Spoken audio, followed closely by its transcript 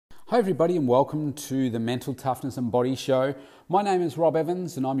Hi everybody and welcome to the Mental Toughness and Body Show. My name is Rob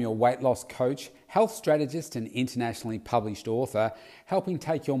Evans and I'm your weight loss coach, health strategist and internationally published author, helping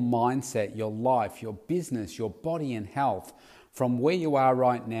take your mindset, your life, your business, your body and health from where you are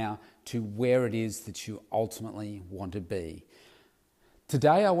right now to where it is that you ultimately want to be.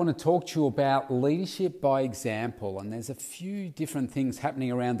 Today I want to talk to you about leadership by example, and there's a few different things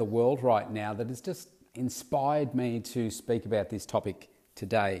happening around the world right now that has just inspired me to speak about this topic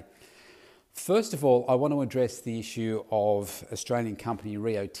today. First of all, I want to address the issue of Australian company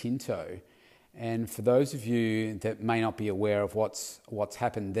Rio Tinto. And for those of you that may not be aware of what's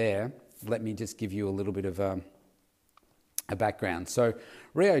happened there, let me just give you a little bit of a background. So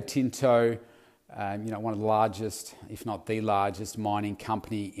Rio Tinto, one of the largest, if not the largest mining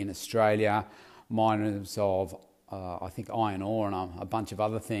company in Australia, miners of, I think, iron ore and a bunch of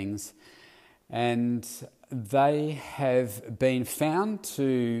other things. And they have been found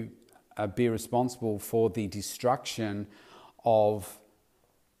to be responsible for the destruction of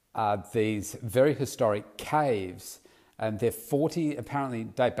these very historic caves. And they're apparently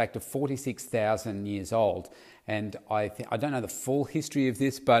date back to 46,000 years old. And I don't know the full history of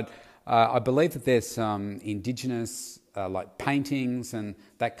this, but I believe that there's some indigenous like paintings and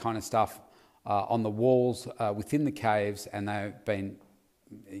that kind of stuff on the walls within the caves, and they've been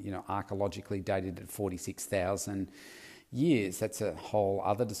archaeologically dated at 46,000 years. That's a whole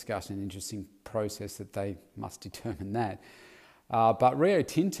other discussion, interesting process that they must determine that. But Rio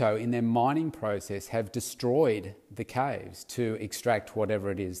Tinto, in their mining process, have destroyed the caves to extract whatever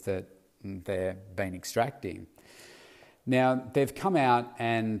it is that they've been extracting. Now, they've come out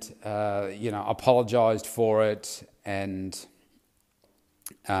and, apologised for it and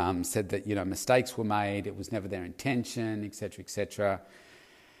said that, mistakes were made, it was never their intention, etc., etc.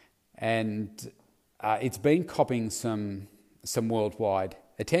 And it's been copping some worldwide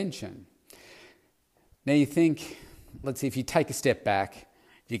attention. Now you think, let's see, if you take a step back,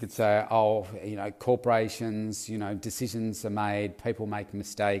 you could say, corporations, decisions are made, people make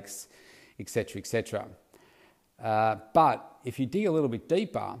mistakes, etc., etc. But if you dig a little bit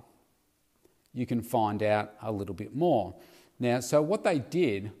deeper, you can find out a little bit more. Now, so what they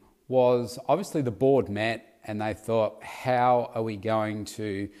did was, obviously the board met and they thought, how are we going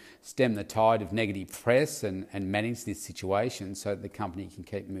to stem the tide of negative press and manage this situation so that the company can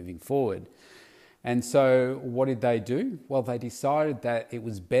keep moving forward? And so what did they do? Well, they decided that it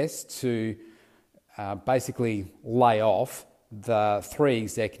was best to basically lay off the three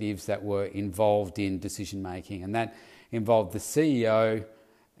executives that were involved in decision making, and that involved the CEO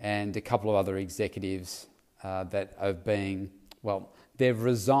and a couple of other executives that have been, they've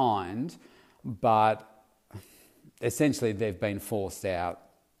resigned, but essentially they've been forced out,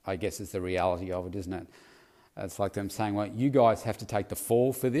 I guess is the reality of it, isn't it? It's like them saying, well, you guys have to take the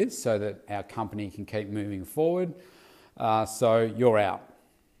fall for this so that our company can keep moving forward, so you're out.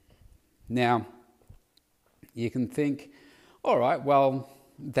 Now, you can think, all right, well,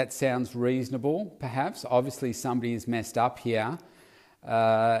 that sounds reasonable, perhaps. Obviously, somebody has messed up here,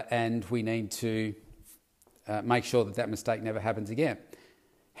 and we need to make sure that mistake never happens again.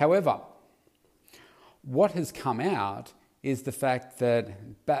 However, what has come out is the fact that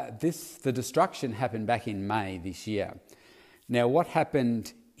the destruction happened back in May this year. Now, what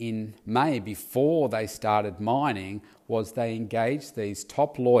happened in May before they started mining was they engaged these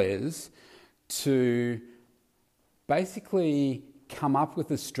top lawyers to basically come up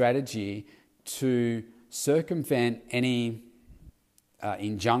with a strategy to circumvent any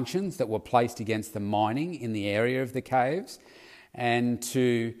injunctions that were placed against the mining in the area of the caves, and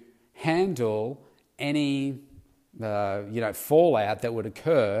to handle any fallout that would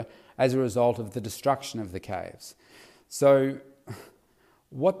occur as a result of the destruction of the caves. So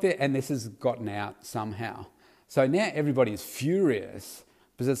and this has gotten out somehow. So now everybody's furious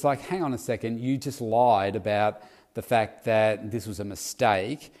because it's like, hang on a second, you just lied about the fact that this was a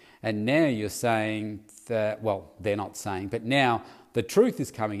mistake, and now you're saying that, well, they're not saying, but now the truth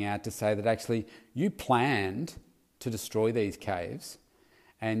is coming out to say that actually you planned to destroy these caves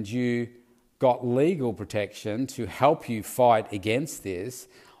and you got legal protection to help you fight against this,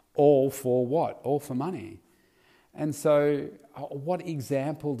 all for what? All for money. And so what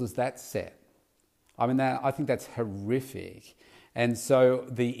example does that set? I mean, I think that's horrific. And so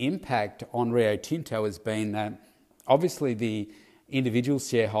the impact on Rio Tinto has been that obviously the individual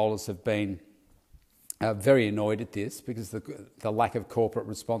shareholders have been very annoyed at this because the lack of corporate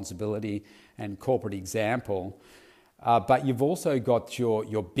responsibility and corporate example. But you've also got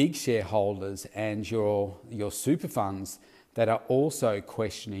your big shareholders and your super funds that are also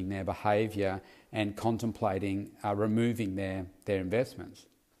questioning their behaviour and contemplating removing their investments.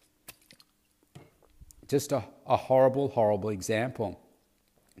 Just a horrible, horrible example.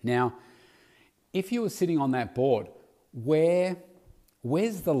 Now, if you were sitting on that board,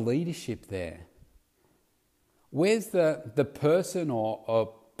 where's the leadership there? Where's the person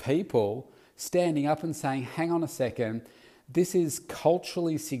or people standing up and saying, hang on a second, this is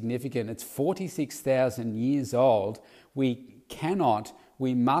culturally significant. It's 46,000 years old. We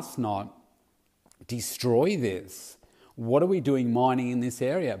must not destroy this. What are we doing mining in this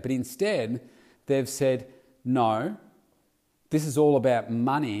area? But instead, they've said, no, this is all about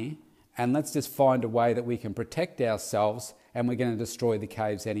money, and let's just find a way that we can protect ourselves, and we're going to destroy the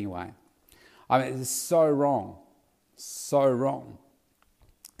caves anyway. I mean, it's so wrong. So wrong.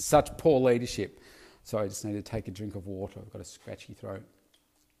 Such poor leadership. Sorry, I just need to take a drink of water. I've got a scratchy throat.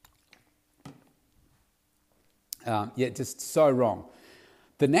 Just so wrong.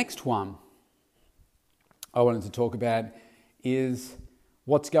 The next one I wanted to talk about is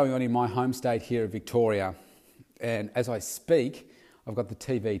what's going on in my home state here of Victoria. And as I speak, I've got the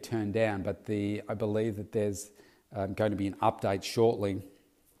TV turned down, but I believe that there's going to be an update shortly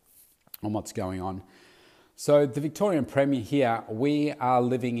on what's going on. So the Victorian Premier here, we are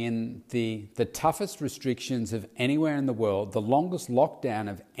living in the toughest restrictions of anywhere in the world, the longest lockdown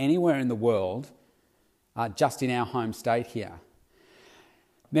of anywhere in the world, just in our home state here.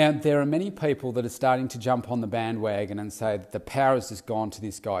 Now, there are many people that are starting to jump on the bandwagon and say that the power has just gone to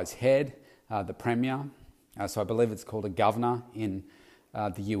this guy's head, the Premier. So I believe it's called a governor in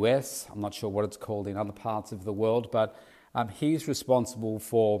the US. I'm not sure what it's called in other parts of the world, but he's responsible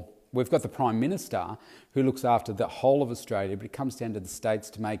for... We've got the Prime Minister who looks after the whole of Australia, but it comes down to the states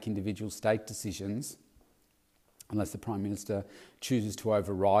to make individual state decisions, unless the Prime Minister chooses to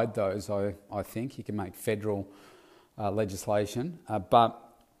override those. I think he can make federal legislation. But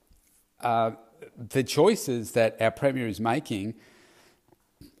the choices that our Premier is making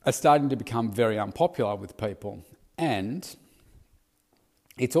are starting to become very unpopular with people. And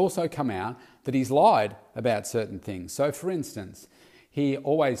it's also come out that he's lied about certain things. So, for instance, he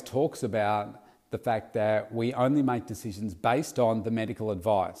always talks about the fact that we only make decisions based on the medical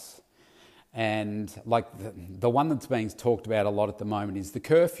advice. And like the one that's being talked about a lot at the moment is the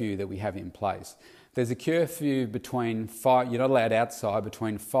curfew that we have in place. There's a curfew between you're not allowed outside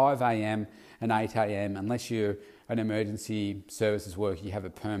between 5 a.m. and 8 a.m. unless you're an emergency services worker, you have a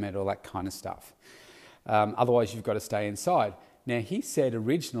permit, all that kind of stuff. Otherwise, you've got to stay inside. Now, he said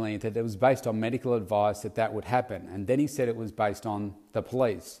originally that it was based on medical advice that would happen, and then he said it was based on the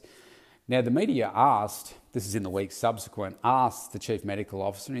police. Now, the media asked, this is in the week subsequent, asked the Chief Medical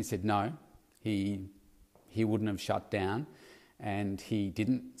Officer, and he said no, he wouldn't have shut down, and he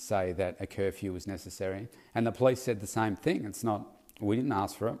didn't say that a curfew was necessary. And the police said the same thing. We didn't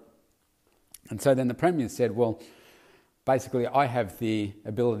ask for it. And so then the Premier said, well, basically, I have the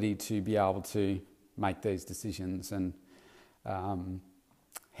ability to be able to make these decisions, and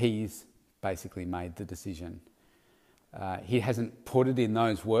he's basically made the decision. He hasn't put it in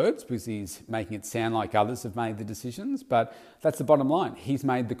those words because he's making it sound like others have made the decisions, but that's the bottom line. He's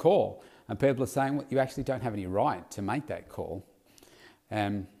made the call. And people are saying, well, you actually don't have any right to make that call.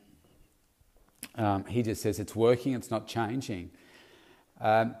 He just says it's working, it's not changing.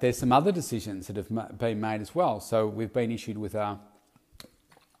 There's some other decisions that have been made as well. So we've been issued with a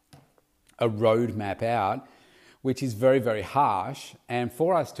roadmap out, which is very, very harsh. And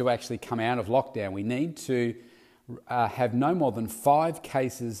for us to actually come out of lockdown, we need to have no more than 5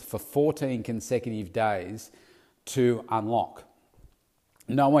 cases for 14 consecutive days to unlock.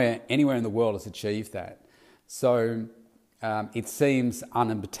 Nowhere, anywhere in the world has achieved that. So it seems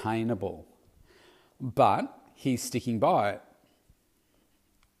unobtainable. But he's sticking by it.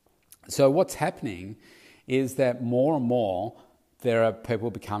 So what's happening is that more and more there are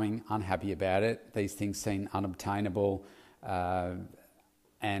people becoming unhappy about it. These things seem unobtainable.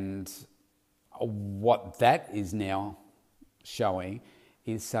 And what that is now showing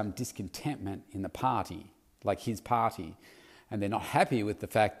is some discontentment in the party, like his party. And they're not happy with the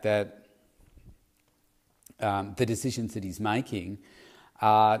fact that the decisions that he's making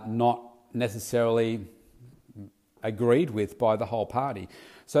are not necessarily agreed with by the whole party.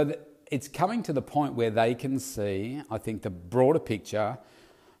 So it's coming to the point where they can see, I think, the broader picture.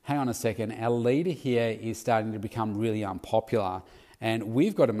 Hang on a second, our leader here is starting to become really unpopular, and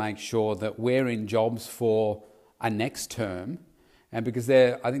we've got to make sure that we're in jobs for a next term. And because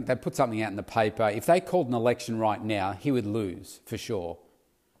I think they put something out in the paper, if they called an election right now, he would lose for sure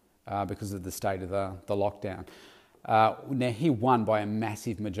because of the state of the lockdown. Now, he won by a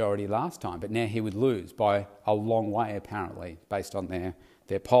massive majority last time, but now he would lose by a long way, apparently, based on their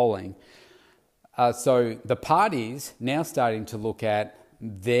polling. So the party's now starting to look at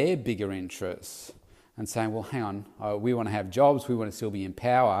their bigger interests and saying, well, hang on, we want to have jobs, we want to still be in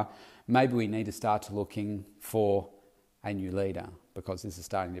power. Maybe we need to start to looking for a new leader because this is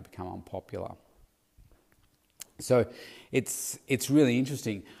starting to become unpopular. So it's really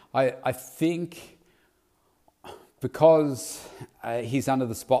interesting. I think because he's under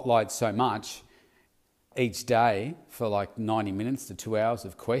the spotlight so much each day for like 90 minutes to 2 hours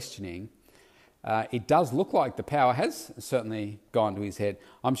of questioning, it does look like the power has certainly gone to his head.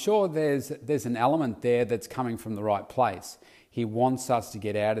 I'm sure there's an element there that's coming from the right place. He wants us to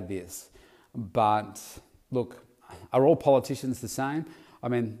get out of this. But look, are all politicians the same? I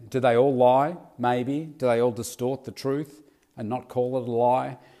mean, do they all lie? Maybe. Do they all distort the truth and not call it a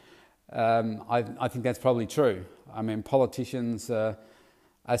lie? I think that's probably true. I mean, politicians are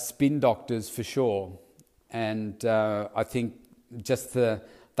spin doctors for sure. And I think just the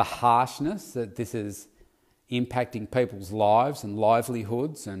harshness that this is impacting people's lives and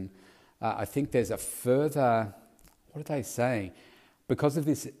livelihoods. And I think there's a further, what are they saying? Because of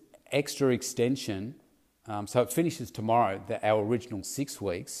this extra extension, so it finishes tomorrow, our original 6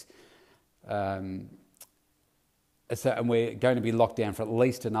 weeks. And we're going to be locked down for at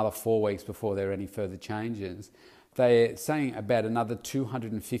least another 4 weeks before there are any further changes. They're saying about another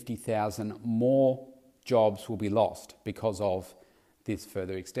 250,000 more jobs will be lost because of this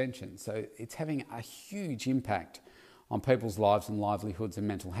further extension. So it's having a huge impact on people's lives and livelihoods and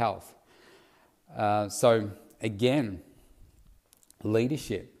mental health. So again,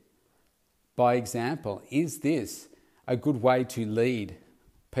 leadership by example. Is this a good way to lead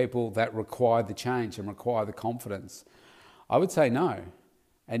people that require the change and require the confidence? I would say no.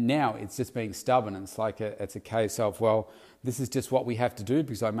 And now it's just being stubborn. It's like it's a case of, well, this is just what we have to do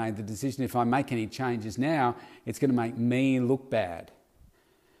because I made the decision. If I make any changes now, it's going to make me look bad.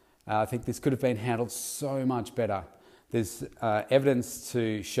 I think this could have been handled so much better. There's evidence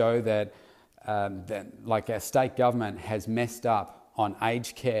to show that like our state government has messed up on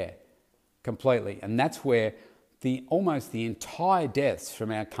aged care completely. And that's where almost the entire deaths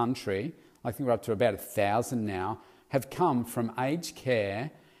from our country, I think we're up to about 1,000 now, have come from aged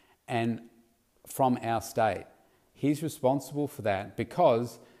care and from our state. He's responsible for that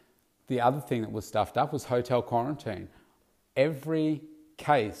because the other thing that was stuffed up was hotel quarantine. Every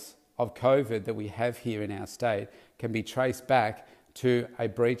case of COVID that we have here in our state can be traced back to a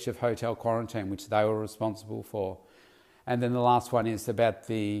breach of hotel quarantine, which they were responsible for. And then the last one is about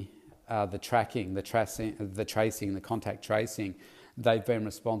the tracing, the contact tracing. They've been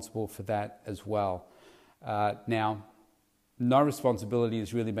responsible for that as well. Now, no responsibility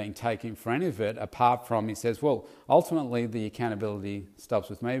is really being taken for any of it, apart from he says, well, ultimately the accountability stops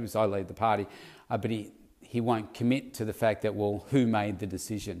with me because I lead the party, but he won't commit to the fact that, well, who made the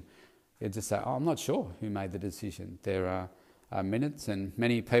decision? He'll just say, oh, I'm not sure who made the decision. There are minutes and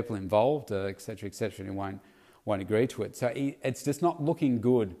many people involved, et cetera, and he won't agree to it. So it's just not looking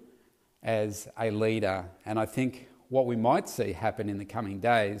good as a leader. And I think what we might see happen in the coming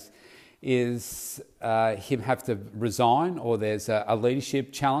days is him have to resign, or there's a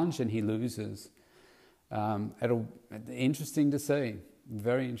leadership challenge and he loses. It'll interesting to see,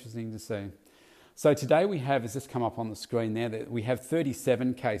 very interesting to see. So today we have, as this come up on the screen there, that we have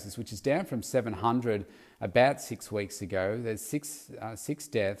 37 cases, which is down from 700 about 6 weeks ago. There's six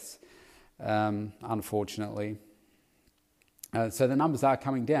deaths, unfortunately. So the numbers are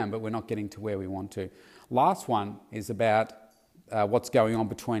coming down, but we're not getting to where we want to. Last one is about what's going on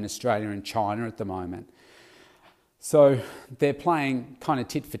between Australia and China at the moment. So they're playing kind of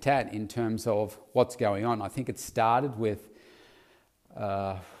tit for tat in terms of what's going on. I think it started with,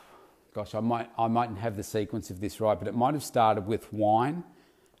 I mightn't have the sequence of this right, but it might have started with wine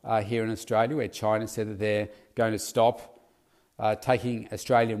here in Australia, where China said that they're going to stop taking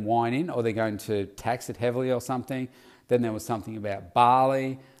Australian wine in, or they're going to tax it heavily or something. Then there was something about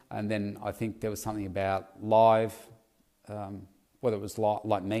barley, and then I think there was something about live, whether it was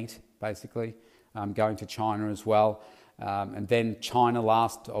like meat, basically, going to China as well. And then China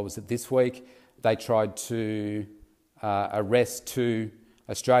was it this week, they tried to arrest 2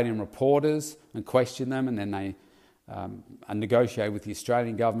 Australian reporters and question them, and then they negotiated with the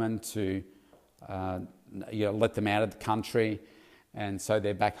Australian government to let them out of the country, and so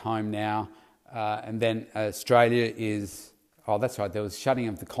they're back home now. And then Australia is, that's right, there was shutting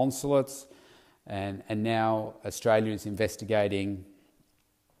of the consulates, and now Australia is investigating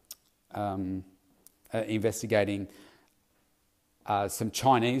some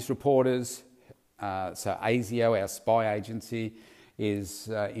Chinese reporters. So ASIO, our spy agency, is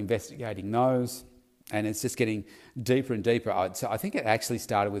investigating those, and it's just getting deeper and deeper. So I think it actually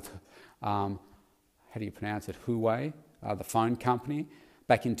started with, how do you pronounce it, Huawei, the phone company.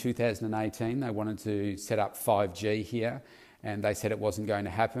 back in 2018, they wanted to set up 5G here, and they said it wasn't going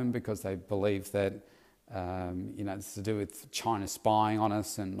to happen because they believed that, it's to do with China spying on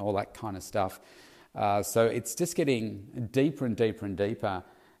us and all that kind of stuff. So it's just getting deeper and deeper and deeper,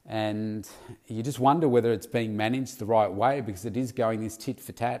 and you just wonder whether it's being managed the right way, because it is going this tit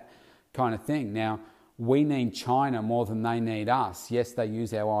for tat kind of thing. Now, we need China more than they need us. Yes, they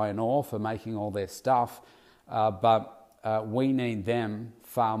use our iron ore for making all their stuff, but we need them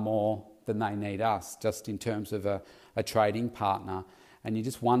far more than they need us, just in terms of a trading partner. And you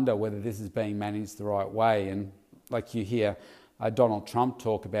just wonder whether this is being managed the right way. And like you hear Donald Trump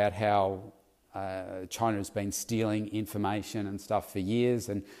talk about how China has been stealing information and stuff for years.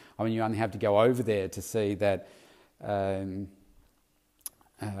 And I mean, you only have to go over there to see that,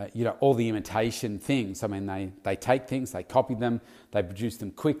 all the imitation things. I mean, they take things, they copy them, they produce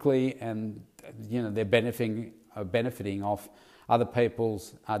them quickly, and, they're benefiting off other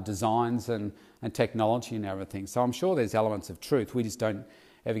people's designs and technology and everything. So I'm sure there's elements of truth. We just don't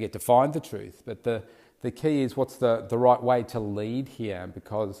ever get to find the truth. But the key is, what's the right way to lead here?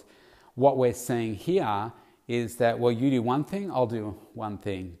 Because what we're seeing here is that, well, you do one thing, I'll do one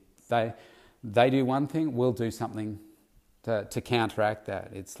thing. They do one thing, we'll do something to counteract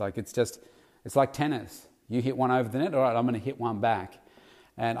that. It's like tennis. You hit one over the net, all right, I'm going to hit one back.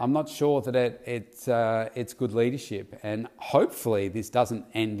 And I'm not sure that it's good leadership. And hopefully this doesn't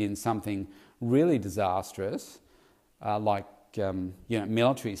end in something really disastrous, like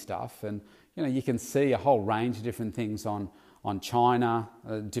military stuff. And you can see a whole range of different things on China,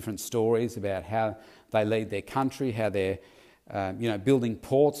 different stories about how they lead their country, how they're building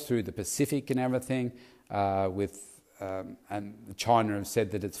ports through the Pacific and everything. And China have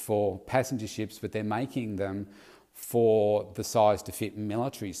said that it's for passenger ships, but they're making them for the size to fit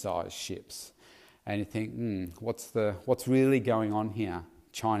military-sized ships. And you think, what's really going on here?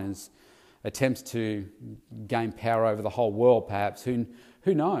 China's attempts to gain power over the whole world, perhaps. Who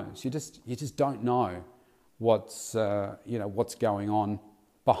knows? You just don't know what's going on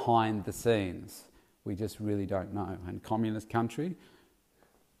behind the scenes. We just really don't know. And communist country,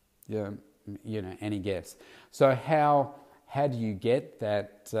 any guess. So how do you get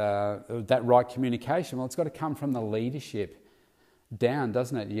that right communication? Well, it's got to come from the leadership down,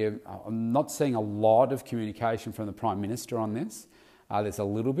 doesn't it? I'm not seeing a lot of communication from the Prime Minister on this. There's a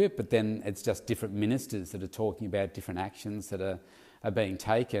little bit, but then it's just different ministers that are talking about different actions that are being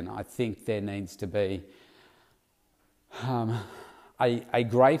taken. I think there needs to be a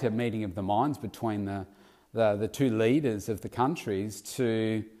greater meeting of the minds between the two leaders of the countries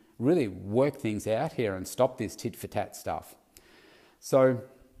to really work things out here and stop this tit-for-tat stuff. So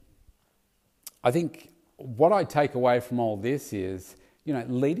I think what I take away from all this is,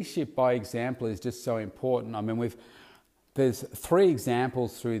 leadership by example is just so important. I mean, there's 3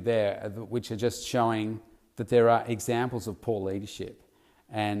 examples through there which are just showing that there are examples of poor leadership,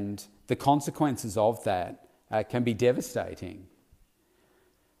 and the consequences of that can be devastating.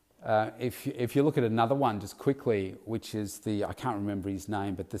 If you look at another one just quickly, which is I can't remember his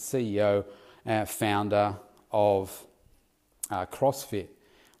name, but the CEO, founder of CrossFit,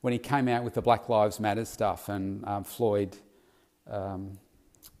 when he came out with the Black Lives Matter stuff, and Floyd, I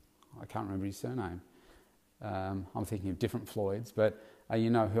can't remember his surname. I'm thinking of different Floyds, but you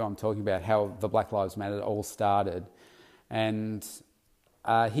know who I'm talking about, how the Black Lives Matter all started. And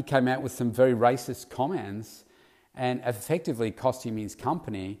he came out with some very racist comments and effectively cost him his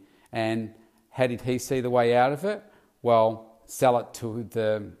company. And how did he see the way out of it? Well, sell it to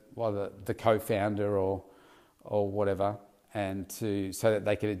the co-founder or whatever, and so that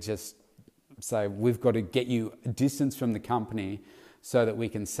they could just say, we've got to get you a distance from the company so that we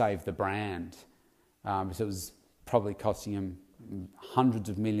can save the brand. Because it was probably costing them hundreds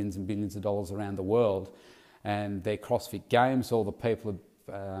of millions and billions of dollars around the world. And their CrossFit Games, all the people,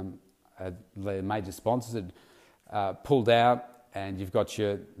 the major sponsors had pulled out, and you've got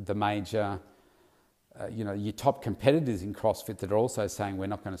the major, your top competitors in CrossFit that are also saying, we're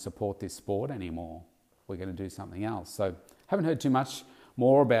not going to support this sport anymore. We're going to do something else. So haven't heard too much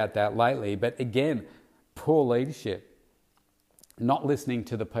more about that lately. But again, poor leadership, not listening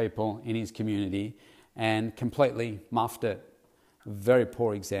to the people in his community and completely muffed it. A very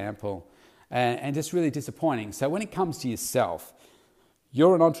poor example, and just really disappointing. So when it comes to yourself,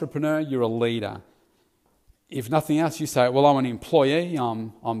 you're an entrepreneur, you're a leader. If nothing else, you say, well, I'm an employee,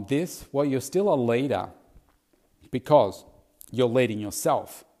 I'm this. Well, you're still a leader because you're leading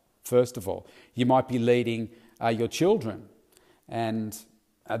yourself, first of all. You might be leading your children, and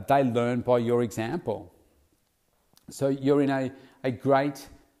they learn by your example. So you're in a great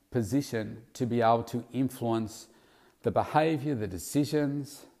position to be able to influence the behaviour, the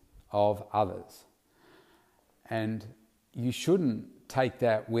decisions of others. And you shouldn't take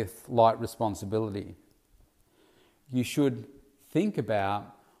that with light responsibility. You should think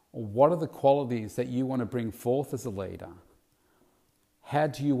about what are the qualities that you want to bring forth as a leader. How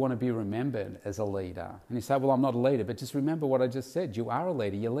do you want to be remembered as a leader? And you say, well, I'm not a leader, but just remember what I just said. You are a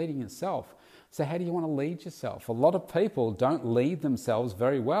leader. You're leading yourself. So how do you want to lead yourself? A lot of people don't lead themselves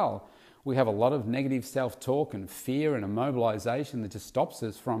very well. We have a lot of negative self-talk and fear and immobilization that just stops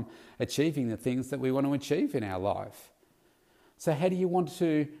us from achieving the things that we want to achieve in our life. So how do you want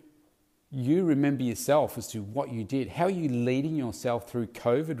to remember yourself as to what you did? How are you leading yourself through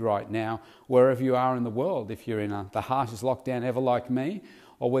COVID right now, wherever you are in the world? If you're in the harshest lockdown ever like me,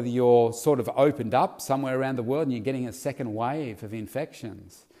 or whether you're sort of opened up somewhere around the world and you're getting a second wave of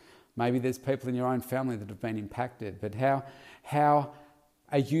infections. Maybe there's people in your own family that have been impacted. But how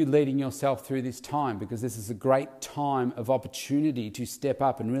are you leading yourself through this time? Because this is a great time of opportunity to step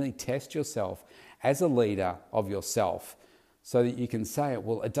up and really test yourself as a leader of yourself, so that you can say,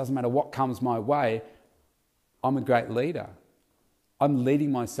 well, it doesn't matter what comes my way, I'm a great leader. I'm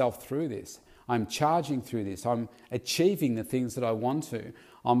leading myself through this. I'm charging through this. I'm achieving the things that I want to.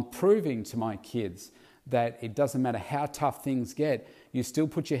 I'm proving to my kids that it doesn't matter how tough things get, you still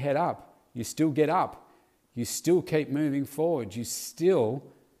put your head up. You still get up. You still keep moving forward. You still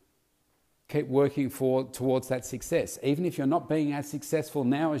keep working towards that success. Even if you're not being as successful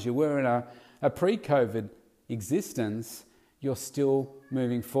now as you were in a pre-COVID existence, you're still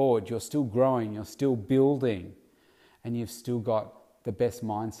moving forward, you're still growing, you're still building, and you've still got the best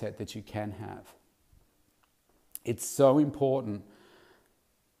mindset that you can have. It's so important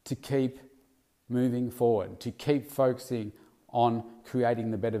to keep moving forward, to keep focusing on creating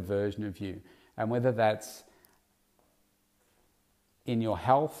the better version of you. And whether that's in your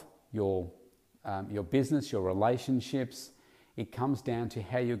health, your business, your relationships, it comes down to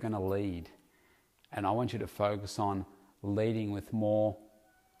how you're going to lead. And I want you to focus on leading with more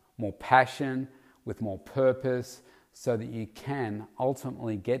passion, with more purpose, so that you can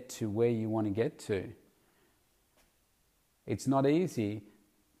ultimately get to where you want to get to. It's not easy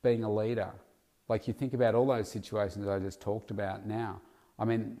being a leader. Like, you think about all those situations I just talked about now. I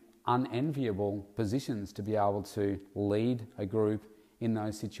mean, unenviable positions to be able to lead a group in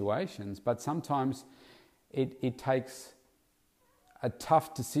those situations. But sometimes it takes a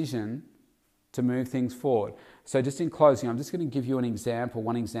tough decision to move things forward. So just in closing, I'm just going to give you one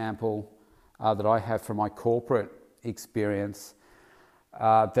example that I have from my corporate experience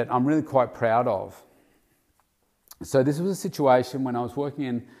that I'm really quite proud of. So this was a situation when I was working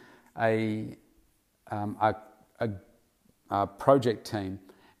in a project team,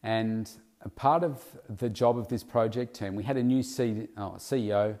 and a part of the job of this project team, we had a new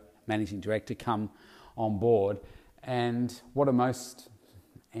CEO, managing director, come on board, and what are most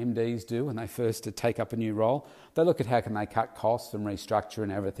MDs do when they first take up a new role? They look at how can they cut costs and restructure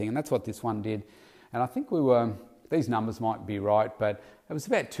and everything, and that's what this one did. And I think these numbers might be right, but it was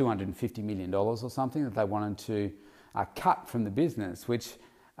about $250 million or something that they wanted to cut from the business, which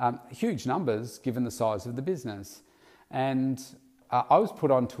huge numbers given the size of the business. And I was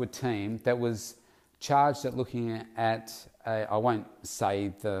put onto a team that was charged at looking at, I won't say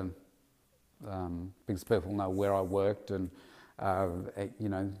because people know where I worked and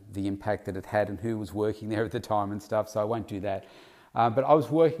the impact that it had and who was working there at the time and stuff, so I won't do that. But I was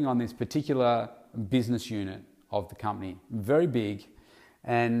working on this particular business unit of the company, very big,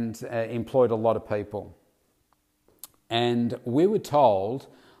 and employed a lot of people. And we were told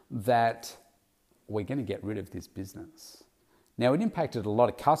that we're going to get rid of this business. Now, it impacted a lot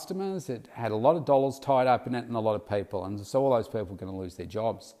of customers, it had a lot of dollars tied up in it and a lot of people, and so all those people were going to lose their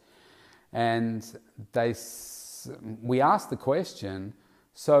jobs. And we asked the question,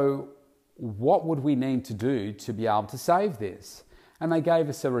 so what would we need to do to be able to save this? And they gave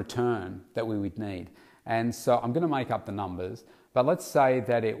us a return that we would need. And so I'm going to make up the numbers, but let's say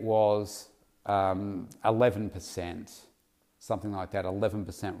that it was 11%, something like that,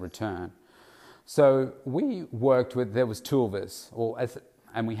 11% return. So we worked with, there was two of us,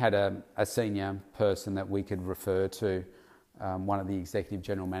 and we had a senior person that we could refer to, one of the executive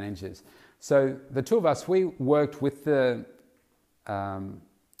general managers. So the two of us, we worked with the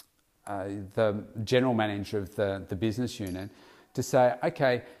general manager of the business unit to say,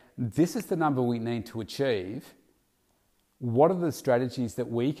 okay, this is the number we need to achieve. What are the strategies that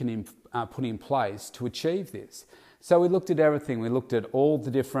we can put in place to achieve this? So we looked at everything. We looked at all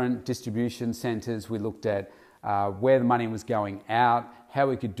the different distribution centres. We looked at where the money was going out, how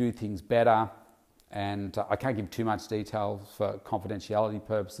we could do things better. and I can't give too much detail for confidentiality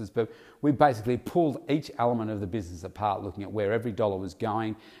purposes, but we basically pulled each element of the business apart, looking at where every dollar was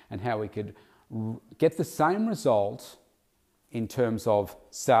going and how we could get the same result in terms of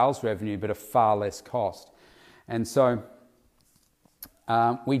sales revenue, but at far less cost. And so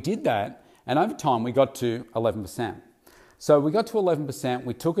we did that, and over time we got to 11%. So we got to 11%.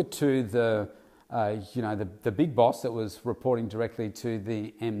 We took it to the big boss that was reporting directly to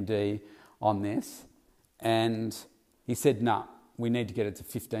the MD on this, and he said, "No, we need to get it to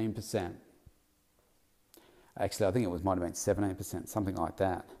 15%." Actually, I think might have been 17%, something like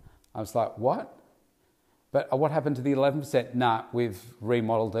that. I was like, "What? But what happened to the 11%? Nah, we've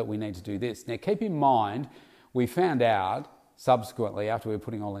remodeled it. We need to do this." Now, keep in mind, we found out subsequently, after we were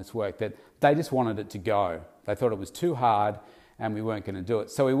putting all this work, that they just wanted it to go. They thought it was too hard and we weren't going to do it.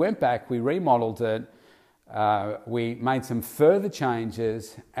 So we went back, we remodeled it, we made some further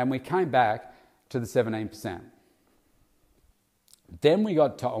changes, and we came back to the 17%. Then we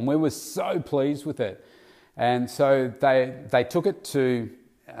got told, and we were so pleased with it. And so they took it to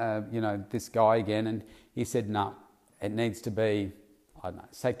this guy again, and he said, "No, it needs to be, I don't know,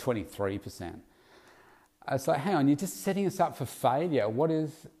 say 23%. I was like, "Hang on, you're just setting us up for failure.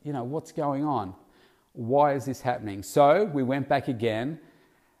 What's going on? Why is this happening?" So we went back again,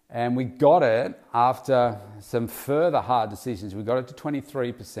 and we got it after some further hard decisions. We got it to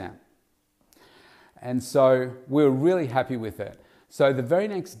 23%. And so we were really happy with it. So the very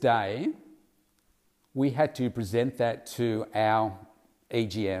next day, we had to present that to our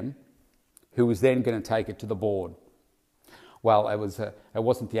EGM, who was then going to take it to the board. Well, it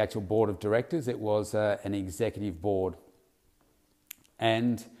wasn't the actual board of directors, it was an executive board.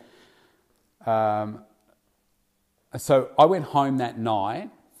 And so I went home that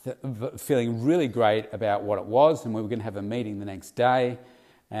night feeling really great about what it was, and we were going to have a meeting the next day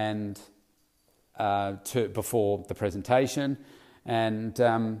and before the presentation. And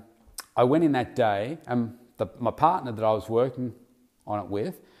I went in that day, and my partner that I was working on it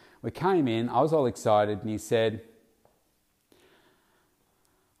with, we came in, I was all excited, and he said,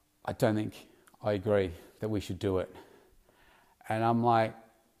 "I don't think I agree that we should do it." And I'm like,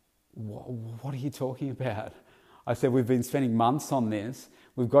 what are you talking about? I said, "We've been spending months on this.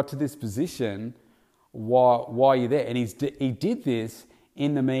 We've got to this position. Why are you there?" And he did this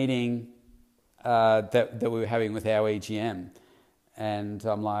in the meeting that we were having with our EGM. And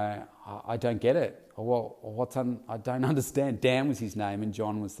I'm like, "I don't get it. Well, I don't understand." Dan was his name and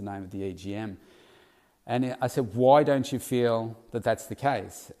John was the name of the EGM. And I said, "Why don't you feel that that's the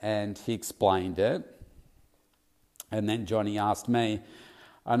case?" And he explained it. And then Johnny asked me,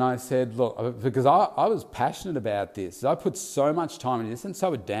 and I said, "Look," because I was passionate about this. I put so much time into this, and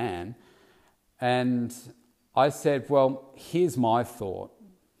so did Dan. And I said, "Well, here's my thought."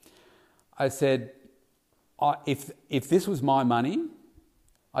 I said, if this was my money,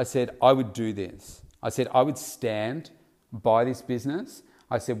 I said, I would do this. I said, I would stand by this business.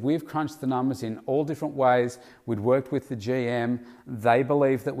 I said, we've crunched the numbers in all different ways. We'd worked with the GM. They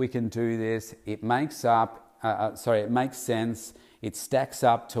believe that we can do this. It makes sense. It stacks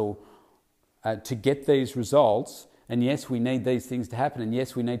up to get these results. And yes, we need these things to happen. And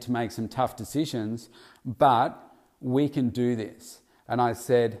yes, we need to make some tough decisions, but we can do this. And I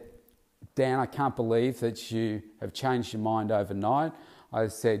said, "Dan, I can't believe that you have changed your mind overnight." I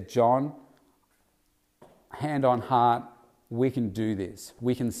said, "John, hand on heart, we can do this.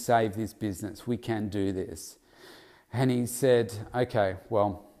 We can save this business. We can do this." And he said, "Okay,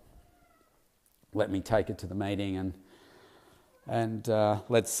 well, let me take it to the meeting and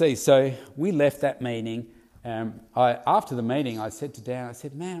let's see." So we left that meeting. After the meeting, I said to Dan, I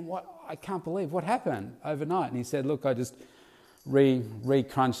said, "Man, I can't believe what happened overnight." And he said, "Look, I just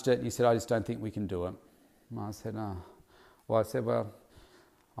re-crunched it." And he said, "I just don't think we can do it." And I said, "Oh." Well, I said, "Well,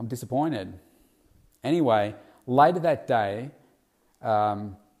 I'm disappointed." Anyway, later that day,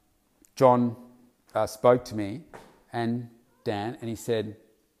 John spoke to me and Dan, and he said,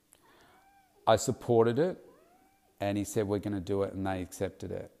 "I supported it." And he said, "We're going to do it," and they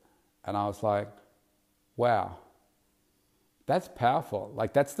accepted it. And I was like, wow, that's powerful.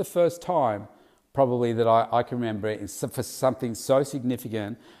 Like, that's the first time probably that I can remember it for something so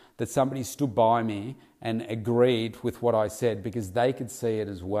significant that somebody stood by me and agreed with what I said because they could see it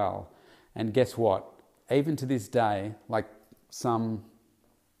as well. And guess what? Even to this day, like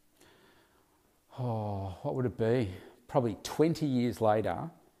what would it be? Probably 20 years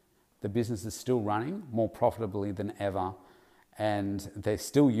later, the business is still running more profitably than ever, and they're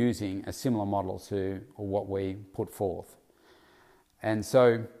still using a similar model to what we put forth. And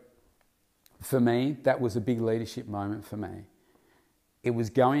so for me, that was a big leadership moment for me. It was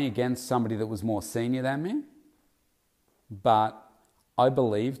going against somebody that was more senior than me, but I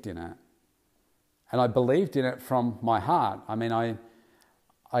believed in it. And I believed in it from my heart. I mean, I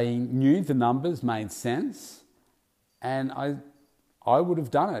knew the numbers made sense, and I would have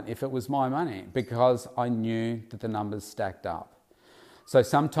done it if it was my money, because I knew that the numbers stacked up. So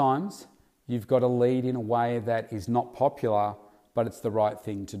sometimes you've got to lead in a way that is not popular, but it's the right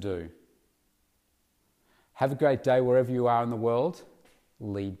thing to do. Have a great day wherever you are in the world.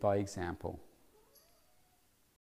 Lead by example.